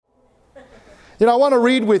I want to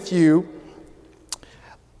read with you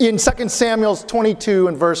in 2 Samuel 22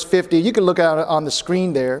 and verse 50. You can look at it on the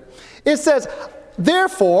screen there. It says,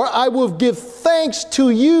 "Therefore I will give thanks to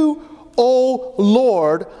you, O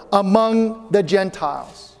Lord, among the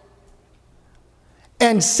Gentiles,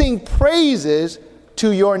 and sing praises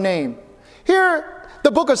to your name." Here, the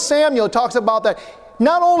book of Samuel talks about that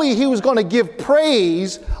not only he was going to give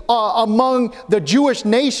praise among the Jewish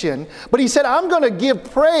nation, but he said, I'm going to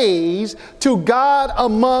give praise to God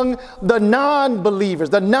among the non-believers,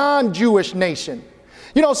 the non-Jewish nation.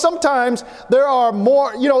 Sometimes there are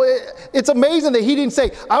more, it's amazing that he didn't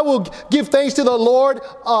say, I will give thanks to the Lord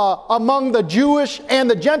among the Jewish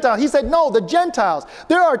and the Gentiles. He said, no, the Gentiles.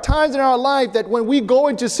 There are times in our life that when we go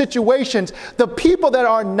into situations, the people that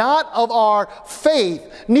are not of our faith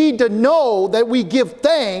need to know that we give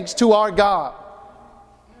thanks to our God.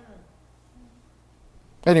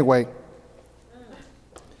 Anyway.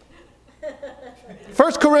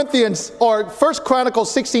 1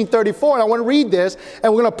 Chronicles 16:34, and I want to read this,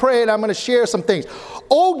 and we're going to pray, and I'm going to share some things.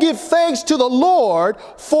 Oh, give thanks to the Lord,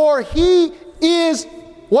 for he is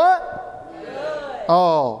what? Good.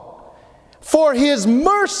 Oh. For his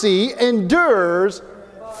mercy endures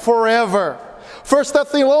forever. 1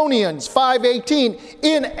 Thessalonians 5:18,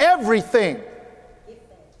 in everything,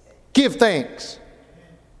 give thanks.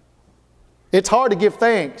 It's hard to give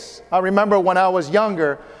thanks. I remember when I was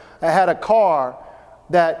younger, I had a car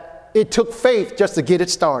that it took faith just to get it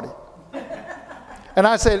started. And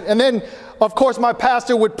I said, and then, of course, my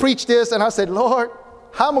pastor would preach this, and I said, Lord,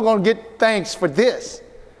 how am I going to get thanks for this?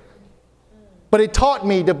 But it taught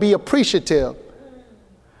me to be appreciative.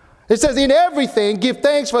 It says, in everything, give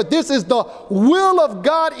thanks, for this is the will of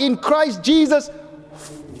God in Christ Jesus.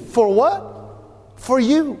 For what? For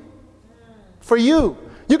you. For you.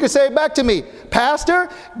 You can say it back to me. Pastor,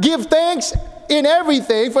 give thanks in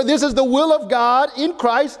everything, for this is the will of God in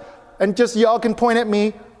Christ. And just y'all can point at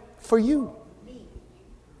me, for you.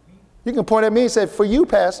 You can point at me and say, for you,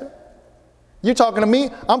 Pastor. You're talking to me,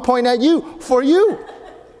 I'm pointing at you, for you.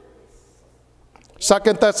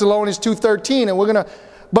 2 Thessalonians 2:13, and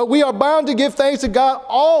but we are bound to give thanks to God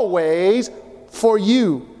always for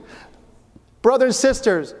you. Brothers and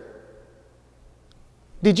sisters,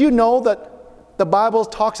 did you know that the Bible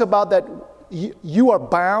talks about that you are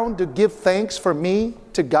bound to give thanks for me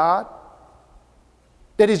to God?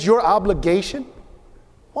 That is your obligation?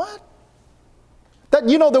 What? That,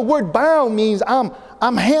 the word bound means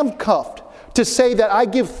I'm handcuffed to say that I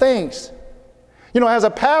give thanks. As a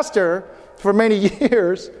pastor for many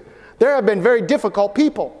years, there have been very difficult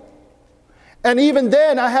people. And even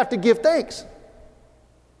then, I have to give thanks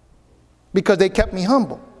because they kept me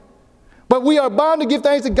humble. But we are bound to give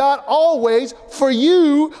thanks to God always for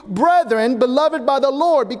you, brethren, beloved by the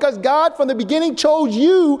Lord, because God from the beginning chose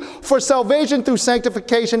you for salvation through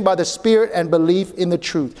sanctification by the Spirit and belief in the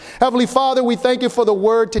truth. Heavenly Father, we thank you for the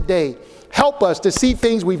word today. Help us to see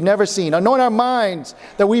things we've never seen. Anoint our minds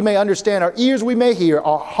that we may understand, our ears we may hear,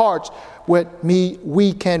 our hearts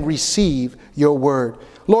we can receive your word.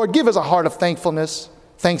 Lord, give us a heart of thankfulness,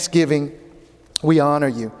 thanksgiving. We honor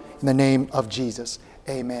you in the name of Jesus.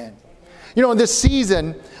 Amen. In this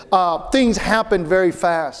season, things happen very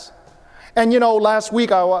fast. And, last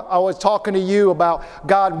week I was talking to you about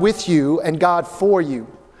God with you and God for you.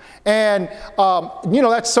 And,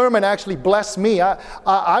 that sermon actually blessed me.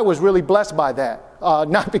 I was really blessed by that.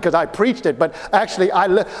 Not because I preached it, but actually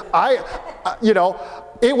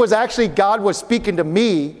it was actually God was speaking to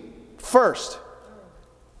me first.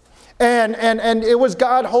 And it was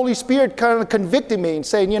God, Holy Spirit, kind of convicting me and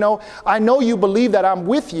saying, I know you believe that I'm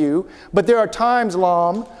with you, but there are times,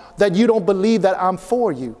 Lam, that you don't believe that I'm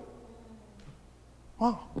for you.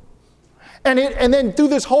 Wow. And then through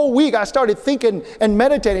this whole week, I started thinking and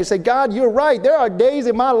meditating and said, God, you're right. There are days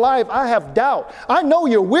in my life I have doubt. I know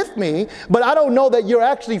you're with me, but I don't know that you're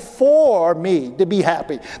actually for me to be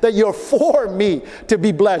happy, that you're for me to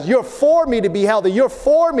be blessed. You're for me to be healthy. You're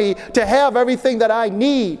for me to have everything that I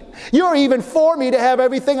need. You're even for me to have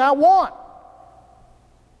everything I want.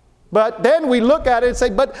 But then we look at it and say,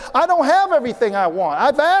 but I don't have everything I want.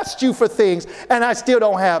 I've asked you for things and I still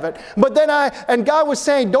don't have it. But then and God was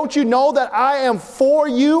saying, don't you know that I am for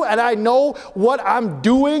you and I know what I'm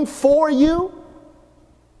doing for you?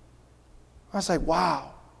 I was like,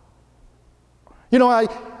 wow.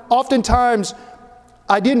 Oftentimes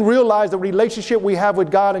I didn't realize the relationship we have with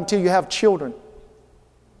God until you have children.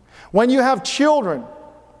 When you have children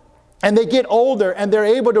and they get older and they're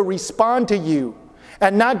able to respond to you,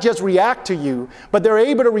 and not just react to you, but they're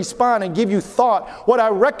able to respond and give you thought. What I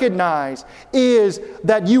recognize is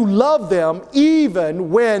that you love them even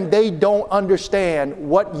when they don't understand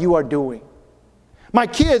what you are doing. My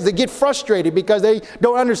kids, they get frustrated because they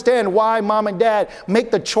don't understand why mom and dad make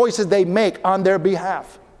the choices they make on their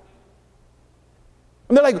behalf.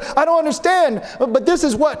 And they're like, I don't understand, but this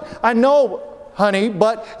is what I know, honey,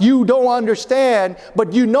 but you don't understand,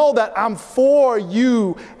 but you know that I'm for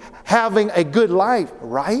you having a good life,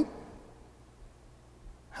 right?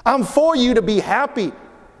 I'm for you to be happy,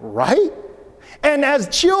 right? And as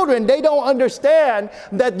children, they don't understand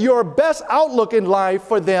that your best outlook in life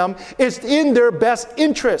for them is in their best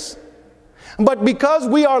interest. But because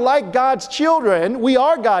we are like God's children, we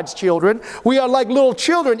are God's children, we are like little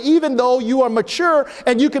children, even though you are mature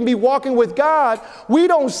and you can be walking with God, we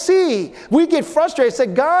don't see. We get frustrated, say,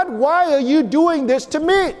 God, why are you doing this to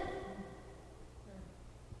me?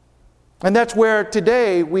 And that's where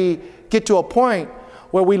today we get to a point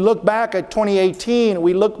where we look back at 2018,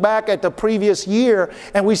 we look back at the previous year,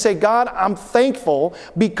 and we say, God, I'm thankful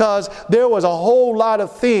because there was a whole lot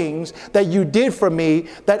of things that you did for me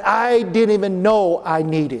that I didn't even know I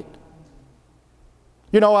needed.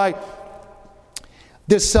 You know,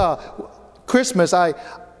 this Christmas, I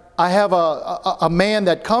have a man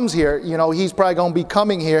that comes here. You know, he's probably going to be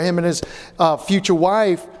coming here, him and his future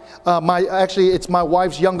wife. It's my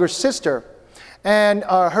wife's younger sister. And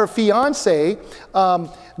her fiance,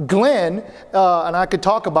 Glenn, and I could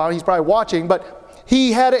talk about it, he's probably watching, but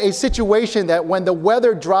he had a situation that when the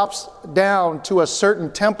weather drops down to a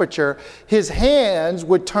certain temperature, his hands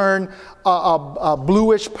would turn a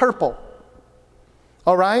bluish purple.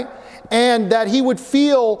 All right? And that he would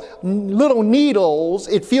feel little needles,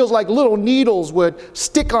 it feels like little needles would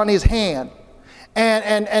stick on his hand.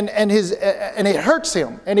 And it hurts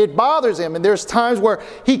him and it bothers him, and there's times where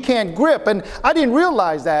he can't grip, and I didn't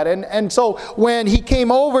realize that, and so when he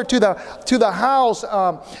came over to the house,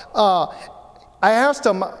 I asked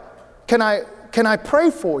him, can I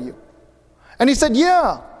pray for you? And he said,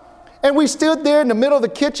 yeah. And we stood there in the middle of the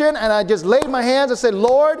kitchen, and I just laid my hands and said,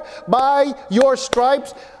 Lord, by your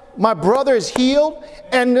stripes my brother is healed.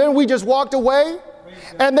 And then we just walked away.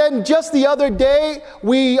 And then just the other day,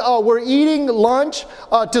 we were eating lunch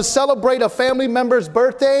to celebrate a family member's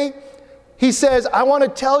birthday. He says, I want to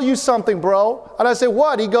tell you something, bro. And I said,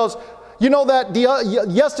 what? He goes, you know that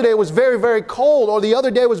yesterday was very, very cold, or the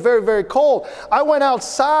other day was very, very cold. I went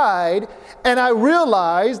outside and I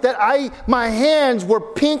realized that my hands were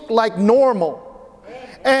pink like normal.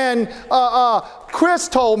 And Chris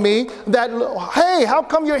told me that, hey, how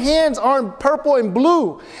come your hands aren't purple and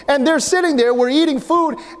blue? And they're sitting there, we're eating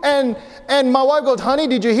food, and my wife goes, honey,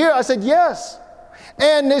 did you hear? I said, yes.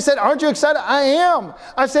 And they said, aren't you excited? I am.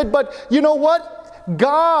 I said, but you know what?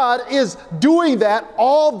 God is doing that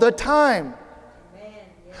all the time.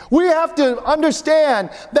 We have to understand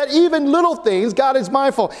that even little things, God is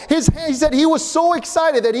mindful. He said he was so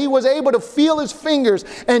excited that he was able to feel his fingers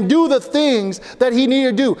and do the things that he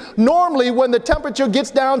needed to do. Normally, when the temperature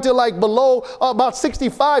gets down to like below about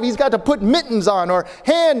 65, he's got to put mittens on or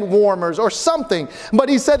hand warmers or something. But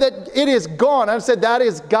he said that it is gone. I said that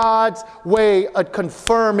is God's way of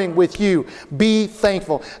confirming with you. Be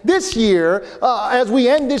thankful. This year, as we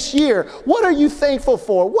end this year, what are you thankful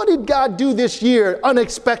for? What did God do this year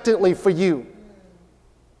unexpectedly for you?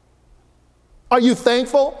 Are you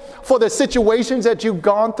thankful for the situations that you've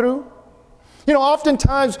gone through? You know,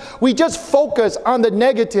 oftentimes we just focus on the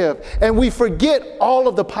negative and we forget all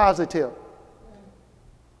of the positive.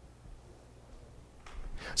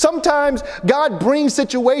 Sometimes God brings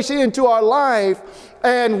situations into our life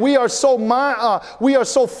and we are so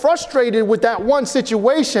frustrated with that one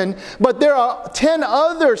situation, but there are 10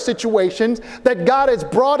 other situations that God has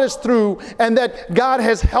brought us through and that God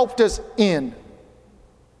has helped us in.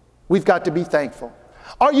 We've got to be thankful.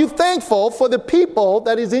 Are you thankful for the people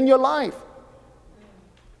that is in your life?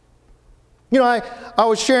 You know, I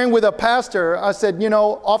was sharing with a pastor, I said, you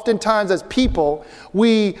know, oftentimes as people,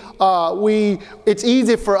 it's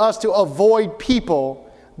easy for us to avoid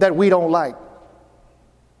people that we don't like.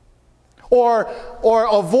 Or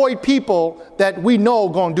avoid people that we know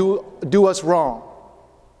going to do us wrong.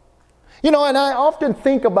 You know, and I often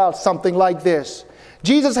think about something like this.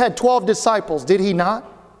 Jesus had 12 disciples, did he not?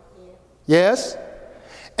 Yes?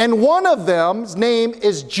 And one of them's name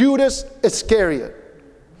is Judas Iscariot.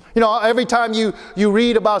 You know, every time you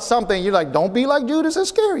read about something, you're like, don't be like Judas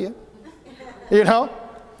Iscariot. You know?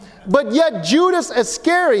 But yet Judas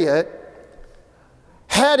Iscariot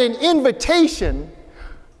had an invitation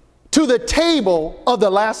to the table of the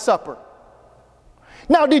Last Supper.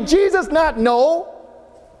 Now, did Jesus not know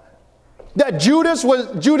that Judas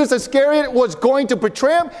Iscariot was going to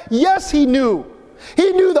betray him? Yes, he knew.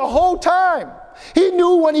 He knew the whole time. He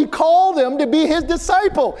knew when he called him to be his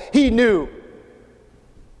disciple. He knew.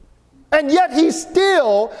 And yet he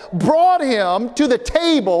still brought him to the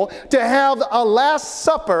table to have a Last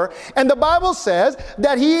Supper. And the Bible says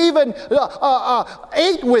that he even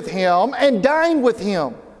ate with him and dined with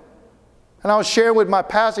him. And I was sharing with my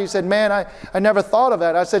pastor. He said, man, I never thought of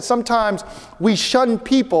that. I said, sometimes we shun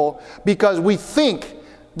people because we think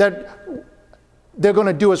that they're going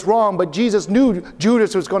to do us wrong. But Jesus knew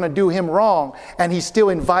Judas was going to do him wrong. And he still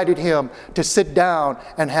invited him to sit down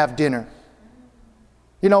and have dinner.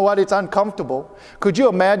 You know what? It's uncomfortable. Could you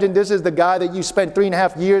imagine this is the guy that you spent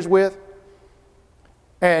 3.5 years with?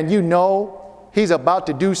 And you know he's about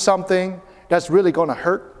to do something that's really going to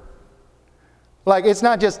hurt? Like, it's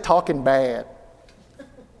not just talking bad.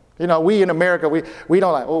 You know, we in America, we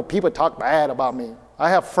don't like, oh, people talk bad about me. I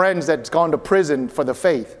have friends that's gone to prison for the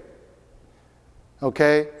faith.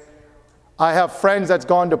 Okay? I have friends that's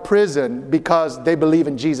gone to prison because they believe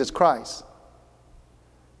in Jesus Christ.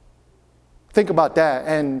 Think about that.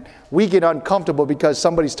 And we get uncomfortable because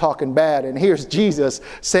somebody's talking bad. And here's Jesus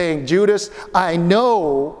saying, Judas, I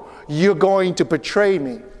know you're going to betray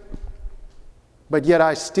me, but yet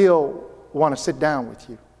I still want to sit down with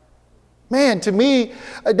you. Man, to me,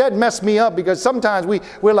 that messed me up because sometimes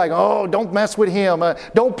we're like, oh, don't mess with him.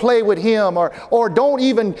 Don't play with him. Or don't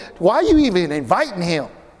even, why are you even inviting him?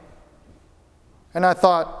 And I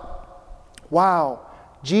thought, wow,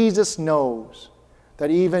 Jesus knows that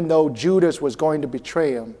even though Judas was going to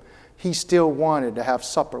betray him, he still wanted to have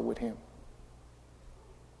supper with him.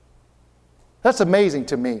 That's amazing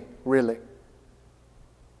to me, really.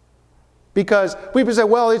 Because people say,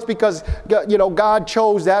 well, it's because, you know, God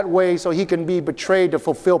chose that way so he can be betrayed to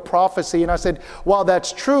fulfill prophecy. And I said, well,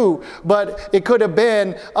 that's true, but it could have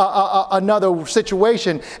been another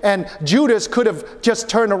situation. And Judas could have just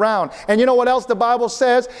turned around. And you know what else the Bible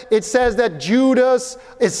says? It says that Judas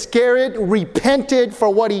Iscariot repented for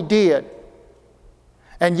what he did.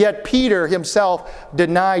 And yet Peter himself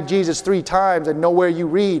denied Jesus 3 times, and nowhere you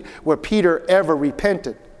read where Peter ever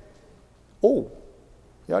repented. Oh.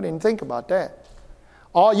 Y'all didn't think about that.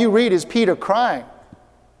 All you read is Peter crying.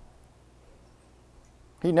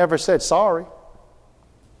 He never said sorry.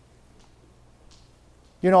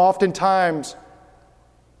 You know, oftentimes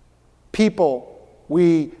people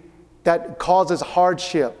that causes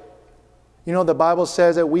hardship. You know, the Bible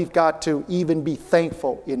says that we've got to even be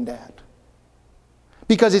thankful in that.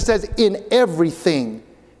 Because it says, in everything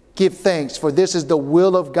give thanks, for this is the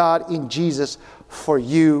will of God in Jesus for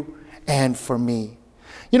you and for me.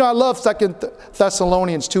 You know, I love 2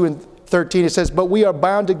 Thessalonians 2:13. It says, but we are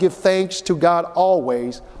bound to give thanks to God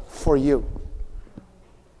always for you.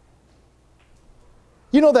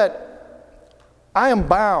 You know that I am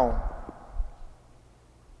bound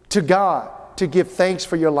to God to give thanks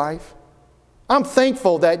for your life. I'm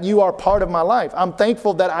thankful that you are part of my life. I'm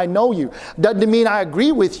thankful that I know you. Doesn't mean I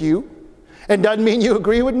agree with you. And doesn't mean you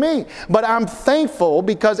agree with me. But I'm thankful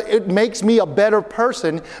because it makes me a better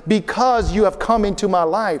person because you have come into my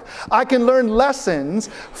life. I can learn lessons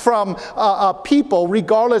from people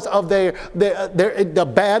regardless of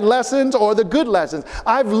the bad lessons or the good lessons.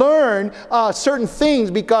 I've learned certain things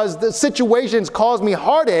because the situations cause me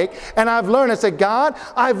heartache. And I've learned, I said, God,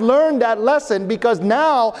 I've learned that lesson because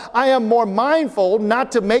now I am more mindful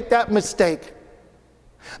not to make that mistake.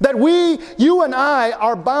 That you and I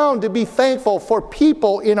are bound to be thankful for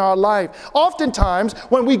people in our life. Oftentimes,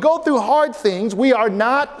 when we go through hard things, we are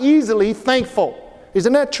not easily thankful.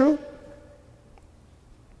 Isn't that true?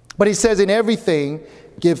 But he says, in everything,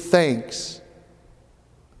 give thanks.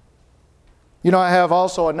 You know, I have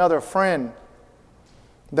also another friend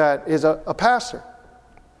that is a pastor.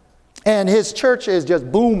 And his church is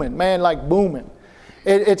just booming, man, like booming.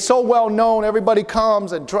 It's so well known, everybody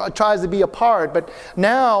comes and tries to be a part, but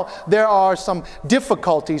now there are some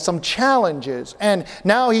difficulties, some challenges, and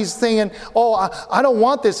now he's thinking, oh, I don't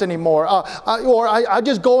want this anymore, or I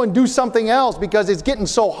just go and do something else because it's getting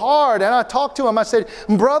so hard. And I talked to him, I said,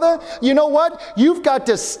 brother, you know what? You've got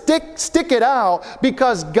to stick it out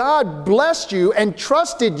because God blessed you and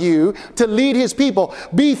trusted you to lead his people.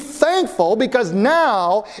 Be thankful because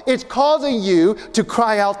now it's causing you to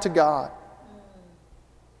cry out to God.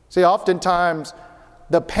 See, oftentimes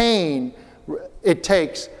the pain it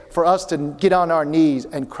takes for us to get on our knees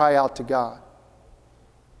and cry out to God.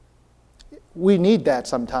 We need that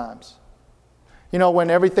sometimes. You know, when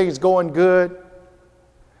everything's going good,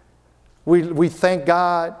 we thank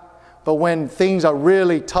God. But when things are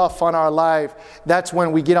really tough on our life, that's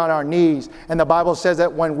when we get on our knees. And the Bible says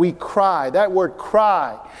that when we cry, that word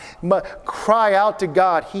cry out to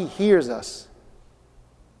God, he hears us.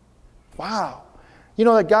 Wow. You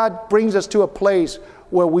know that God brings us to a place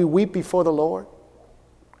where we weep before the Lord.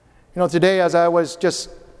 You know, today as I was just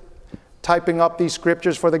typing up these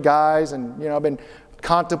scriptures for the guys, and I've been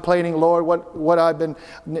contemplating, Lord, what I've been,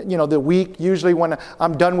 the week. Usually when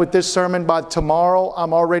I'm done with this sermon, by tomorrow,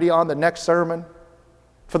 I'm already on the next sermon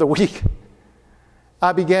for the week.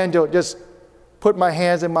 I began to just put my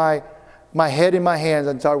hands in my head in my hands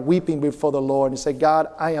and start weeping before the Lord and say, God,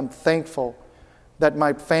 I am thankful that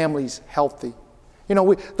my family's healthy.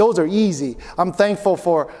 Those are easy. I'm thankful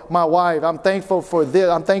for my wife. I'm thankful for this.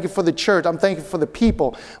 I'm thankful for the church. I'm thankful for the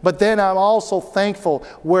people. But then I'm also thankful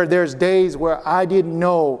where there's days where I didn't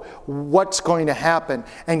know what's going to happen.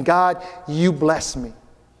 And God, you bless me.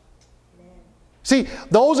 See,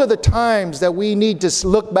 those are the times that we need to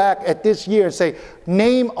look back at this year and say,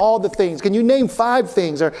 name all the things. Can you name 5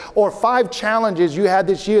 things or 5 challenges you had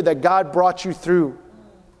this year that God brought you through?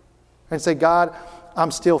 And say, God,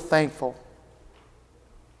 I'm still thankful.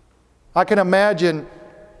 I can imagine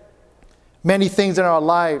many things in our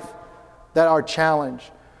life that are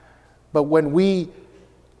challenged. But when we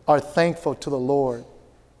are thankful to the Lord,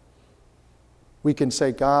 we can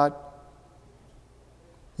say, God,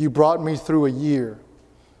 you brought me through a year.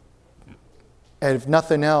 And if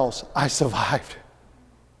nothing else, I survived.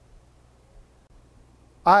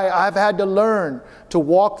 I've had to learn to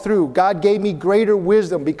walk through. God gave me greater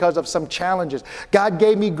wisdom because of some challenges. God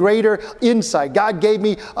gave me greater insight. God gave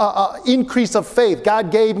me increase of faith.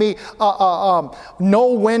 God gave me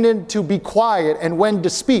know when to be quiet and when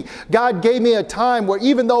to speak. God gave me a time where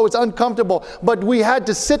even though it's uncomfortable, but we had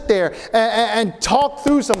to sit there and talk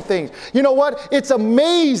through some things. You know what? It's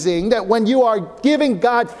amazing that when you are giving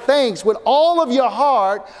God thanks with all of your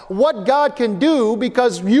heart, what God can do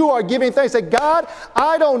because you are giving thanks. Say, God,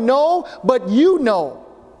 I don't know, but you know.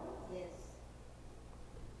 Yes.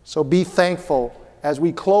 So be thankful as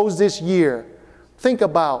we close this year. Think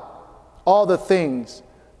about all the things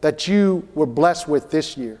that you were blessed with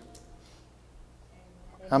this year.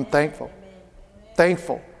 I'm thankful.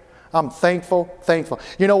 Thankful. I'm thankful. Thankful.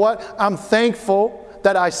 You know what? I'm thankful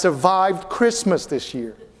that I survived Christmas this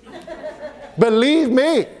year. Believe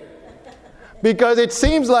me. Because it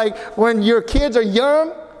seems like when your kids are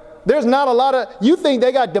young, there's not a lot of, you think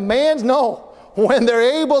they got demands? No. When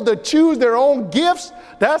they're able to choose their own gifts,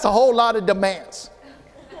 that's a whole lot of demands.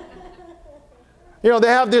 They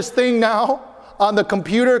have this thing now on the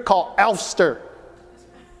computer called Elfster.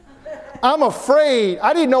 I'm afraid,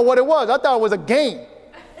 I didn't know what it was. I thought it was a game.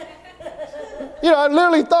 I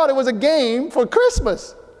literally thought it was a game for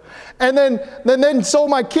Christmas. And then so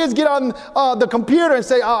my kids get on the computer and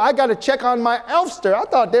say, oh, I got to check on my Elfster. I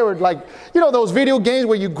thought they were like, those video games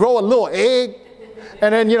where you grow a little egg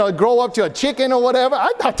and then, grow up to a chicken or whatever.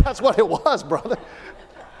 I thought that's what it was, brother.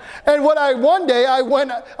 And one day I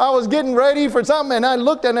was getting ready for something and I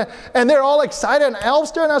looked and they're all excited on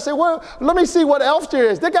Elfster. And I said, well, let me see what Elfster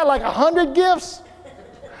is. They got like 100 gifts.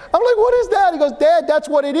 I'm like, what is that? He goes, Dad, that's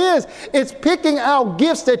what it is. It's picking out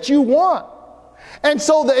gifts that you want. And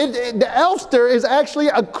so the Elfster is actually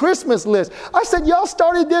a Christmas list. I said, y'all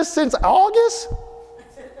started this since August?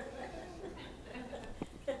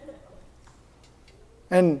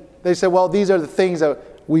 And they said, well, these are the things that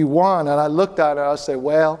we want. And I looked at it and I said,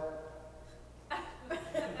 well,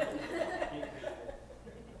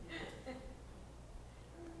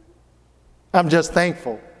 I'm just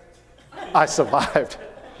thankful I survived.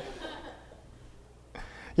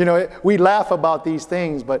 We laugh about these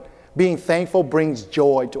things, but being thankful brings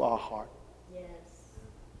joy to our heart. Yes.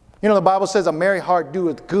 The Bible says a merry heart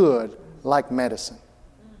doeth good like medicine.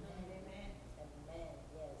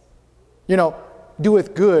 Amen.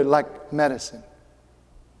 Doeth good like medicine.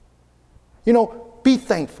 Be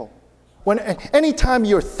thankful. Anytime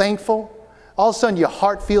you're thankful, all of a sudden your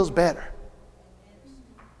heart feels better.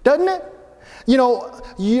 Doesn't it?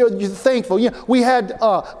 You're thankful. We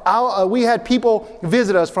had people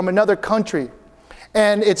visit us from another country.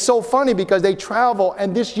 And it's so funny because they travel,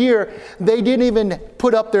 and this year they didn't even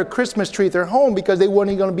put up their Christmas tree at their home because they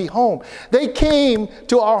weren't going to be home. They came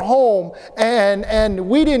to our home, and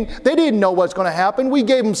they didn't know what's going to happen. We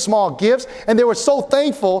gave them small gifts, and they were so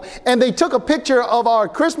thankful. And they took a picture of our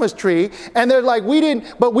Christmas tree, and they're like,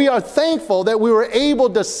 but we are thankful that we were able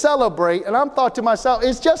to celebrate. And I'm thought to myself,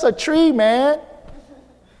 it's just a tree, man.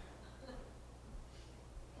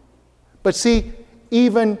 But see,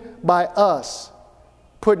 even by us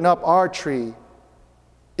putting up our tree,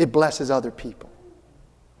 it blesses other people.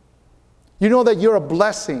 You know that you're a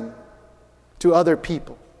blessing to other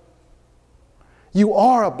people. You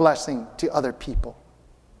are a blessing to other people.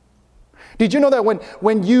 Did you know that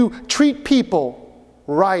when you treat people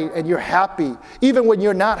right and you're happy, even when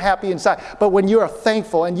you're not happy inside, but when you are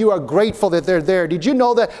thankful and you are grateful that they're there, did you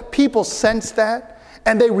know that people sense that?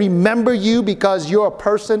 and they remember you because you're a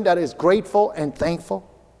person that is grateful and thankful?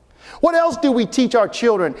 What else do we teach our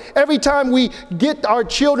children? Every time we get our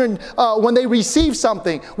children, when they receive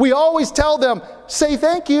something, we always tell them, say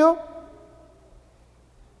thank you.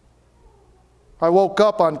 I woke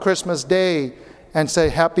up on Christmas Day and say,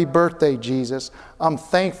 happy birthday, Jesus. I'm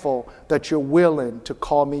thankful that you're willing to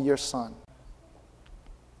call me your son.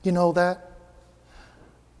 You know that?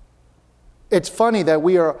 It's funny that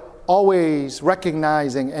we are always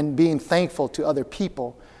recognizing and being thankful to other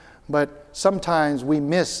people, but sometimes we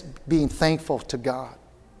miss being thankful to God.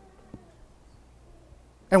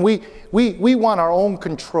 And we want our own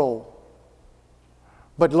control.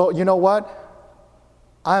 But you know what?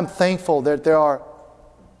 I'm thankful that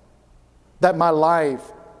that my life,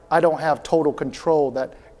 I don't have total control,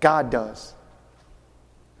 that God does.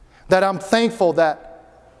 That I'm thankful that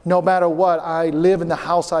no matter what, I live in the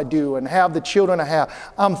house I do and have the children I have.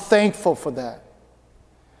 I'm thankful for that.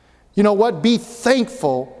 You know what? Be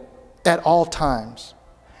thankful at all times.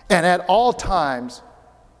 And at all times,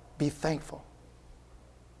 be thankful.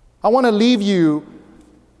 I want to leave you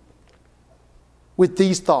with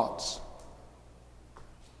these thoughts.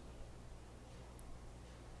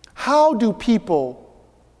 How do people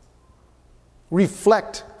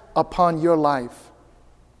reflect upon your life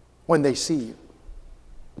when they see you?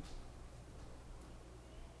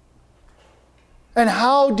 And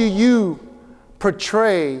how do you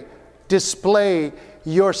portray, display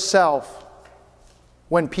yourself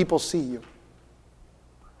when people see you?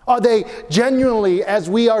 Are they genuinely, as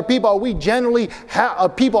we are people, are we genuinely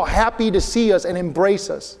people happy to see us and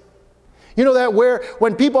embrace us? You know that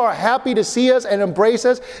when people are happy to see us and embrace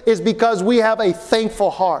us is because we have a thankful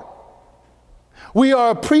heart. We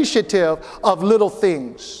are appreciative of little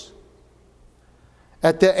things.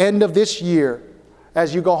 At the end of this year,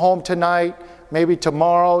 as you go home tonight, maybe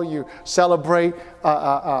tomorrow you celebrate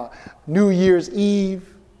New Year's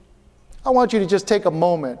Eve, I want you to just take a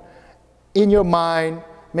moment in your mind,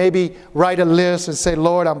 maybe write a list and say,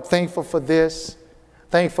 Lord, I'm thankful for this,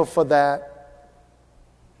 thankful for that.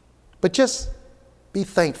 But just be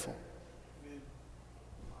thankful.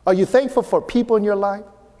 Are you thankful for people in your life?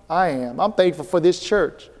 I am. I'm thankful for this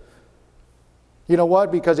church. You know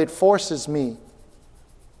what? Because it forces me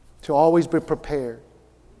to always be prepared.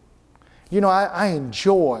 You know, I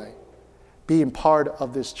enjoy being part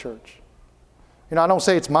of this church. You know, I don't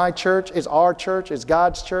say it's my church, it's our church, it's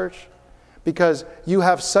God's church, because you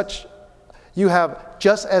have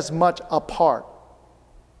just as much a part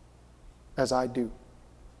as I do.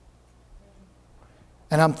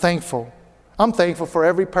 And I'm thankful. I'm thankful for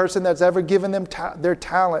every person that's ever given them their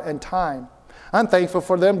talent and time. I'm thankful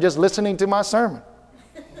for them just listening to my sermon.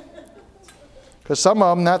 Because some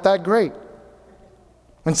of them not that great.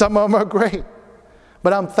 And some of them are great.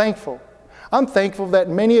 But I'm thankful. I'm thankful that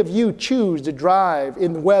many of you choose to drive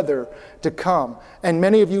in the weather to come. And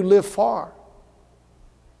many of you live far.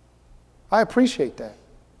 I appreciate that.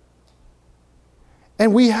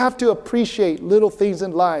 And we have to appreciate little things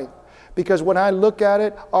in life. Because when I look at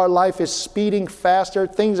it, our life is speeding faster.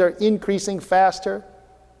 Things are increasing faster.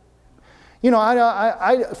 You know,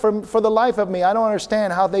 for the life of me, I don't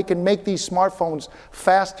understand how they can make these smartphones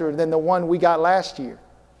faster than the one we got last year.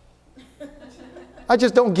 I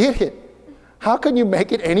just don't get it. How can you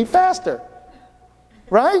make it any faster?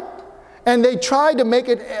 Right? And they try to make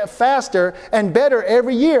it faster and better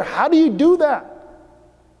every year. How do you do that?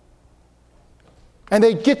 And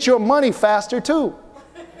they get your money faster too.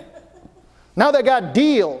 Now they got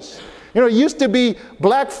deals. You know, it used to be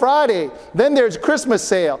Black Friday. Then there's Christmas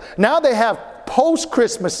sale. Now they have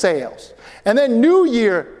post-Christmas sales. And then New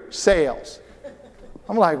Year sales.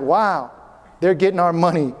 I'm like, wow, they're getting our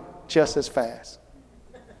money just as fast.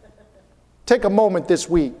 Take a moment this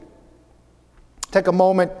week. Take a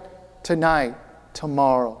moment tonight,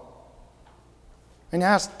 tomorrow. And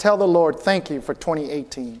tell the Lord, thank you for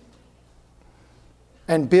 2018.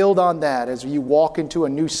 And build on that as you walk into a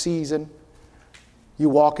new season. You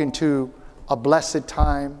walk into a blessed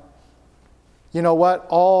time. You know what?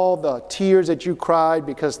 All the tears that you cried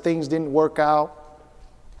because things didn't work out,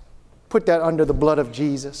 put that under the blood of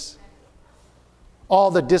Jesus. All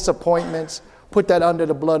the disappointments, put that under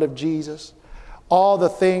the blood of Jesus. All the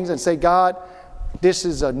things, and say, God, this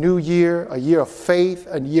is a new year, a year of faith,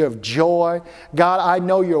 a year of joy. God, I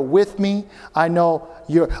know you're with me. I know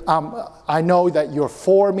that you're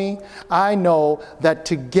for me. I know that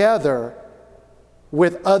together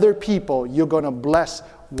with other people, you're going to bless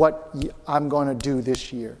what I'm going to do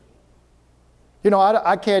this year. You know,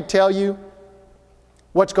 I can't tell you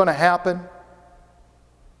what's going to happen,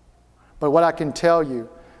 but what I can tell you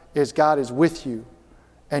is God is with you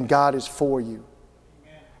and God is for you.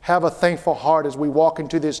 Have a thankful heart as we walk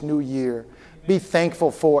into this new year. Be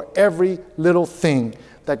thankful for every little thing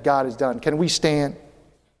that God has done. Can we stand?